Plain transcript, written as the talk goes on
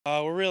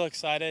We're real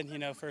excited,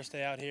 first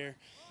day out here.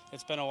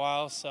 It's been a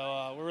while,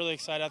 so we're really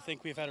excited. I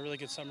think we've had a really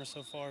good summer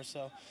so far,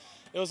 so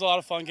it was a lot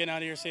of fun getting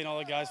out here, seeing all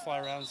the guys fly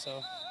around,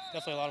 so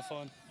definitely a lot of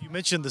fun. You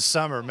mentioned the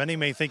summer. Many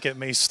may think it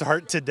may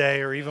start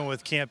today or even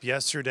with camp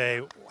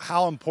yesterday.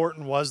 How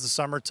important was the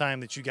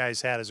summertime that you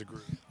guys had as a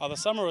group? The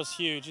summer was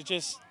huge.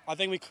 I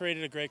think we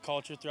created a great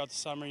culture throughout the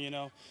summer,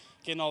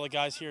 getting all the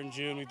guys here in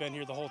June. We've been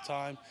here the whole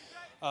time.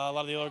 A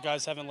lot of the other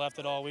guys haven't left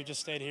at all. We've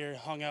just stayed here,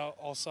 hung out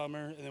all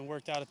summer, and then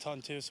worked out a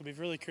ton too. So we've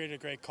really created a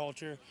great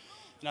culture,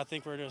 and I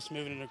think we're just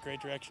moving in a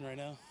great direction right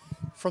now.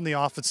 From the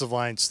offensive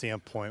line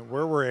standpoint,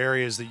 where were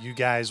areas that you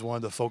guys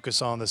wanted to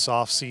focus on this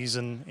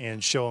offseason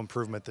and show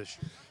improvement this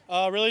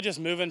year? Really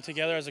just moving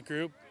together as a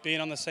group, being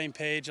on the same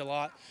page a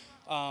lot.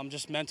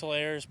 Just mental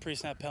errors,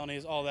 pre-snap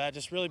penalties, all that.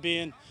 Just really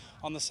being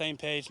on the same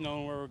page,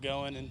 knowing where we're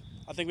going. And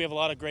I think we have a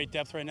lot of great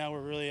depth right now.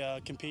 We're really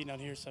competing out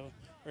here, so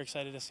we're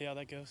excited to see how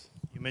that goes.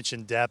 You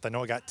mentioned depth. I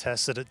know it got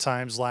tested at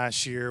times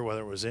last year,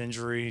 whether it was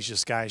injuries,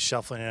 just guys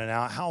shuffling in and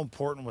out. How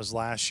important was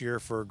last year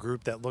for a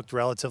group that looked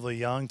relatively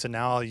young to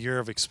now a year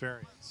of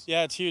experience?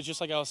 Yeah, it's huge.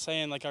 Just like I was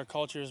saying, like our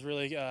culture is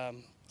really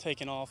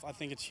taken off. I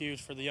think it's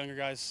huge for the younger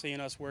guys seeing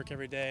us work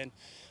every day and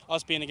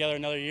us being together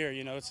another year.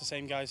 It's the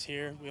same guys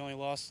here. We only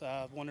lost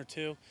one or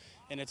two,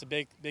 and it's a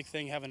big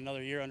thing having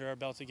another year under our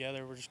belt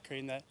together. We're just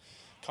creating that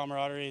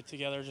camaraderie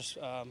together, just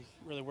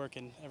really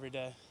working every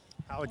day.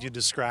 How would you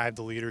describe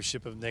the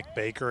leadership of Nick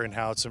Baker and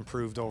how it's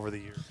improved over the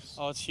years?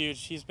 Oh, it's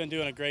huge. He's been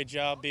doing a great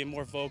job being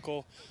more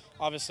vocal.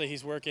 Obviously,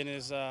 he's working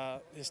his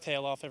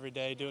tail off every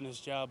day doing his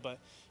job, but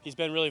he's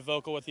been really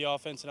vocal with the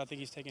offense, and I think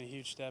he's taken a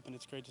huge step, and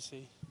it's great to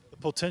see. The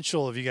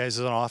potential of you guys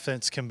as an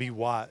offense can be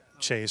what,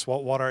 Chase?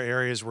 What are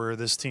areas where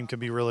this team can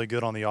be really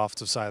good on the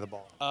offensive side of the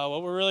ball?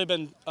 What we're really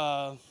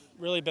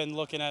been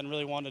looking at and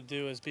really wanting to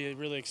do is be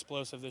really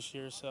explosive this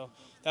year. So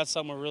that's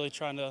something we're really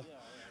trying to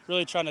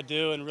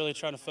do and really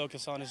trying to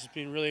focus on, is just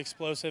being really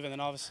explosive, and then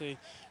obviously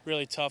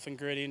really tough and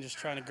gritty and just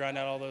trying to grind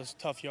out all those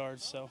tough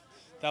yards. So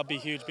that'll be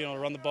huge, being able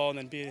to run the ball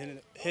and then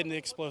hitting the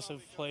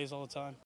explosive plays all the time.